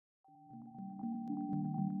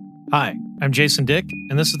Hi, I'm Jason Dick,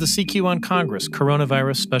 and this is the CQ on Congress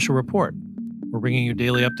Coronavirus Special Report. We're bringing you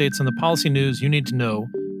daily updates on the policy news you need to know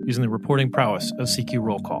using the reporting prowess of CQ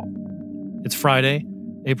Roll Call. It's Friday,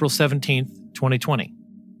 April 17th, 2020.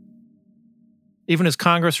 Even as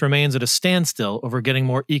Congress remains at a standstill over getting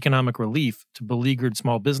more economic relief to beleaguered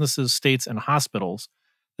small businesses, states, and hospitals,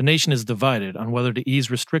 the nation is divided on whether to ease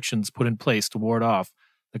restrictions put in place to ward off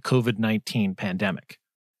the COVID-19 pandemic.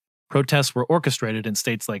 Protests were orchestrated in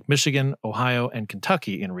states like Michigan, Ohio, and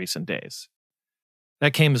Kentucky in recent days.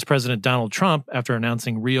 That came as President Donald Trump, after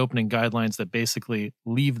announcing reopening guidelines that basically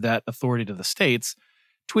leave that authority to the states,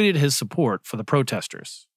 tweeted his support for the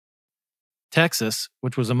protesters. Texas,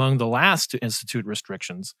 which was among the last to institute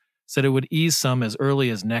restrictions, said it would ease some as early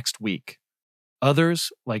as next week.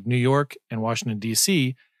 Others, like New York and Washington,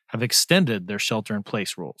 D.C., have extended their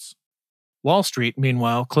shelter-in-place rules. Wall Street,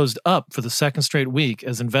 meanwhile, closed up for the second straight week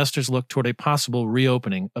as investors look toward a possible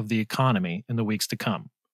reopening of the economy in the weeks to come.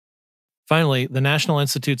 Finally, the National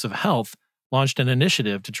Institutes of Health launched an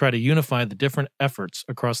initiative to try to unify the different efforts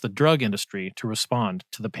across the drug industry to respond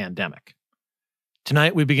to the pandemic.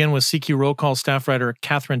 Tonight, we begin with CQ Roll Call staff writer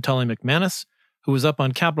Catherine Tully McManus, who was up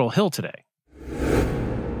on Capitol Hill today.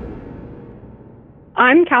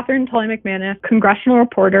 I'm Catherine Tully McManus, congressional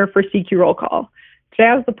reporter for CQ Roll Call. Today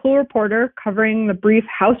I was the pool reporter covering the brief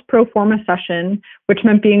House pro forma session, which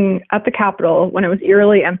meant being at the Capitol when it was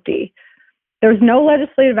eerily empty. There was no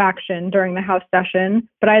legislative action during the House session,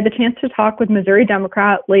 but I had the chance to talk with Missouri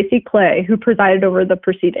Democrat Lacy Clay, who presided over the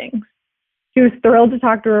proceedings. She was thrilled to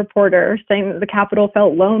talk to a reporter, saying that the Capitol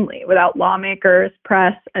felt lonely without lawmakers,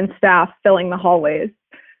 press, and staff filling the hallways.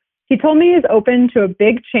 He told me he's open to a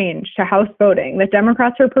big change to House voting that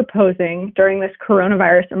Democrats are proposing during this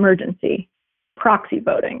coronavirus emergency: proxy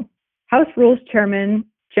voting. House Rules Chairman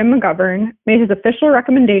Jim McGovern made his official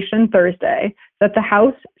recommendation Thursday that the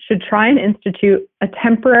House should try and institute a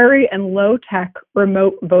temporary and low-tech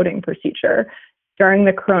remote voting procedure during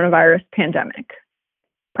the coronavirus pandemic.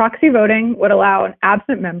 Proxy voting would allow an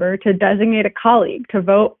absent member to designate a colleague to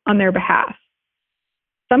vote on their behalf.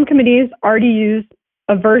 Some committees already use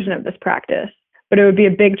a version of this practice, but it would be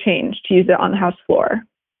a big change to use it on the House floor.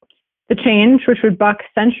 The change, which would buck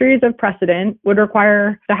centuries of precedent, would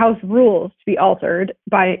require the House rules to be altered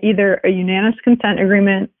by either a unanimous consent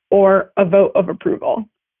agreement or a vote of approval.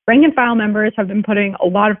 Rank and file members have been putting a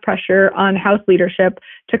lot of pressure on House leadership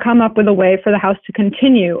to come up with a way for the House to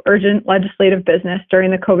continue urgent legislative business during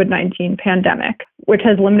the COVID-19 pandemic, which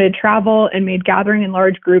has limited travel and made gathering in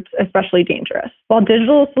large groups especially dangerous. While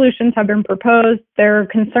digital solutions have been proposed, there are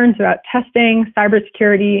concerns about testing,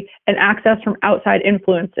 cybersecurity, and access from outside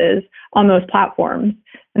influences on those platforms.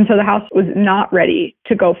 And so the House was not ready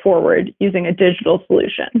to go forward using a digital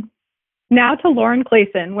solution. Now to Lauren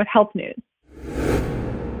Clayson with Health News.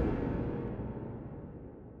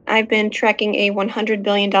 I've been tracking a $100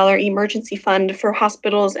 billion emergency fund for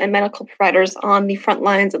hospitals and medical providers on the front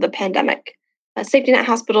lines of the pandemic. Safety net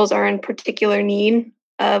hospitals are in particular need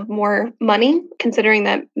of more money, considering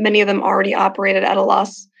that many of them already operated at a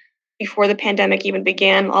loss before the pandemic even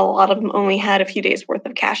began. A lot of them only had a few days worth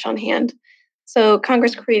of cash on hand. So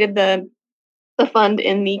Congress created the fund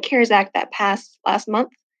in the CARES Act that passed last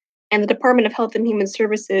month, and the Department of Health and Human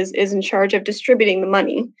Services is in charge of distributing the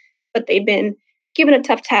money, but they've been given a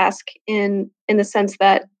tough task in the sense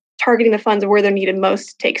that targeting the funds where they're needed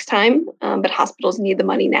most takes time, but hospitals need the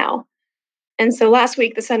money now. And so last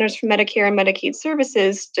week, the Centers for Medicare and Medicaid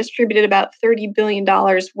Services distributed about $30 billion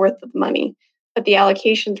worth of money, but the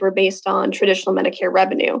allocations were based on traditional Medicare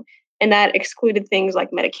revenue, and that excluded things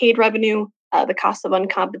like Medicaid revenue, the cost of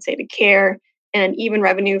uncompensated care, and even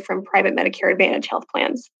revenue from private Medicare Advantage health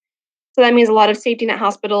plans. So that means a lot of safety net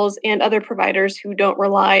hospitals and other providers who don't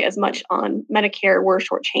rely as much on Medicare were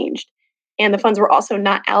shortchanged. And the funds were also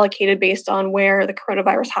not allocated based on where the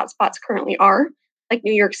coronavirus hotspots currently are, like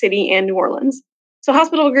New York City and New Orleans. So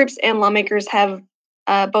hospital groups and lawmakers have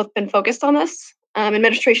both been focused on this.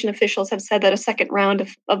 Administration officials have said that a second round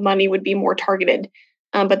of money would be more targeted,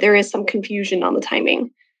 but there is some confusion on the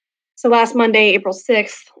timing. So last Monday, April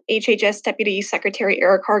 6th, HHS Deputy Secretary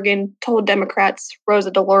Eric Hargan told Democrats Rosa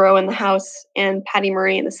DeLauro in the House and Patty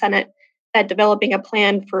Murray in the Senate that developing a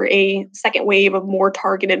plan for a second wave of more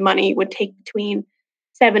targeted money would take between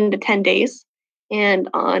 7 to 10 days. And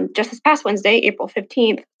on just this past Wednesday, April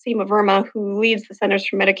 15th, Seema Verma, who leads the Centers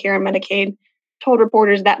for Medicare and Medicaid, told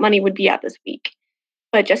reporters that money would be out this week.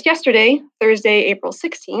 But just yesterday, Thursday, April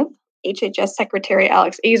 16th, HHS Secretary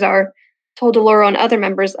Alex Azar told DeLauro and other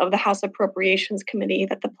members of the House Appropriations Committee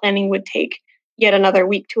that the planning would take yet another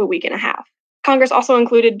week to a week and a half. Congress also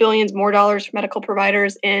included billions more dollars for medical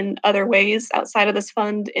providers in other ways outside of this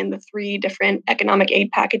fund in the 3 different economic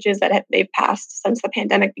aid packages that they've passed since the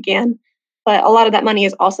pandemic began. But a lot of that money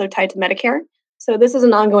is also tied to Medicare. So this is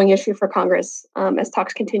an ongoing issue for Congress as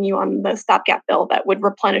talks continue on the stopgap bill that would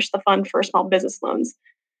replenish the fund for small business loans.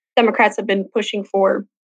 Democrats have been pushing for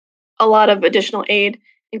a lot of additional aid,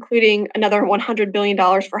 including another $100 billion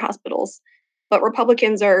for hospitals. But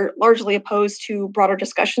Republicans are largely opposed to broader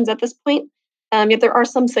discussions at this point. Yet there are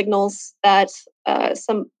some signals that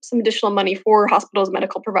some additional money for hospitals and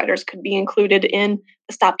medical providers could be included in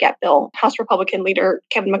the stopgap bill. House Republican leader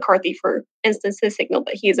Kevin McCarthy, for instance, has signaled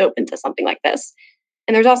that he is open to something like this.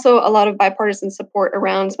 And there's also a lot of bipartisan support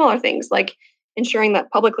around smaller things like ensuring that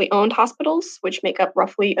publicly owned hospitals, which make up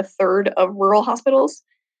roughly a third of rural hospitals,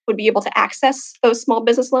 would be able to access those small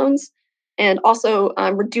business loans, and also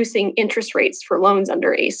reducing interest rates for loans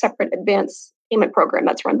under a separate advance payment program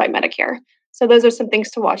that's run by Medicare. So those are some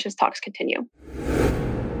things to watch as talks continue.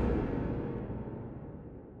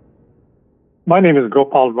 My name is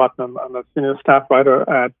Gopal Ratnam. I'm a senior staff writer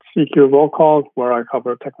at CQ Roll Call, where I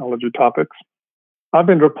cover technology topics. I've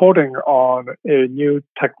been reporting on a new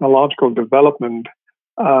technological development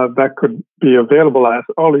that could be available as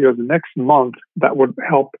early as next month that would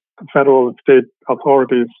help federal and state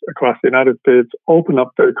authorities across the United States open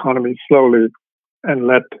up the economy slowly and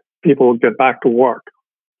let people get back to work.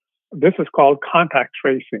 This is called contact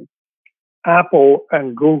tracing. Apple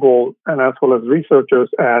and Google, and as well as researchers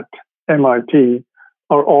at MIT,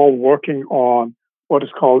 are all working on what is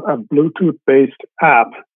called a Bluetooth-based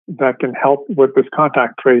app that can help with this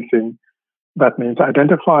contact tracing. That means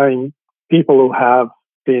identifying people who have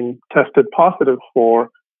been tested positive for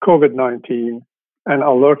COVID-19 and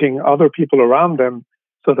alerting other people around them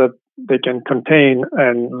so that they can contain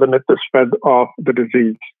and limit the spread of the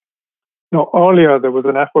disease. Now, earlier, there was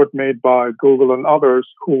an effort made by Google and others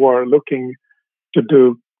who were looking to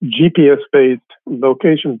do GPS-based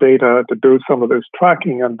location data to do some of this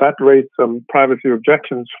tracking, and that raised some privacy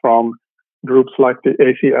objections from groups like the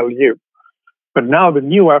ACLU. But now the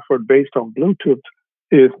new effort based on Bluetooth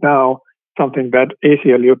is now something that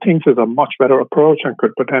ACLU thinks is a much better approach and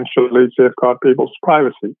could potentially safeguard people's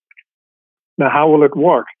privacy. Now, how will it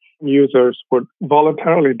work? Users would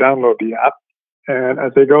voluntarily download the app, and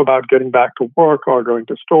as they go about getting back to work or going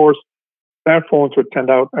to stores, their phones would send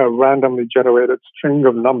out a randomly generated string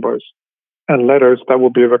of numbers and letters that will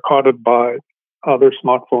be recorded by other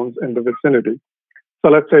smartphones in the vicinity.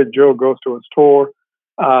 So let's say Joe goes to a store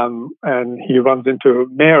and he runs into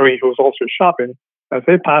Mary, who's also shopping. As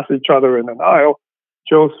they pass each other in an aisle,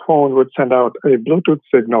 Joe's phone would send out a Bluetooth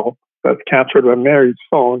signal that's captured by Mary's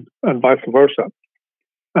phone and vice versa.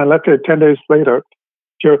 And let's say 10 days later,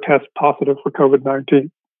 Joe tests positive for COVID-19.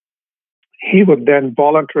 He would then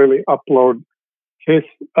voluntarily upload his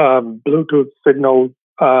Bluetooth signal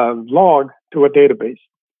log to a database.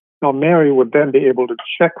 Now, Mary would then be able to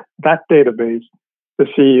check that database to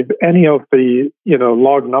see if any of the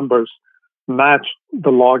log numbers match the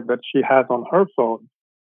log that she has on her phone.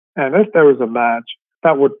 And if there is a match,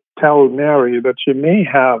 that would tell Mary that she may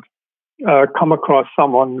have come across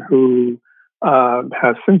someone who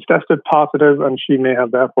has since tested positive, and she may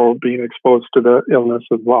have therefore been exposed to the illness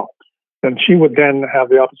as well. And she would then have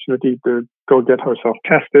the opportunity to go get herself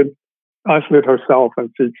tested, isolate herself,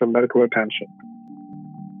 and seek some medical attention.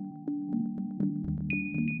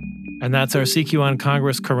 And that's our CQ on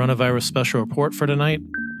Congress coronavirus special report for tonight.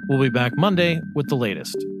 We'll be back Monday with the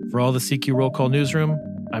latest. For all the CQ Roll Call newsroom,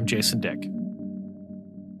 I'm Jason Dick.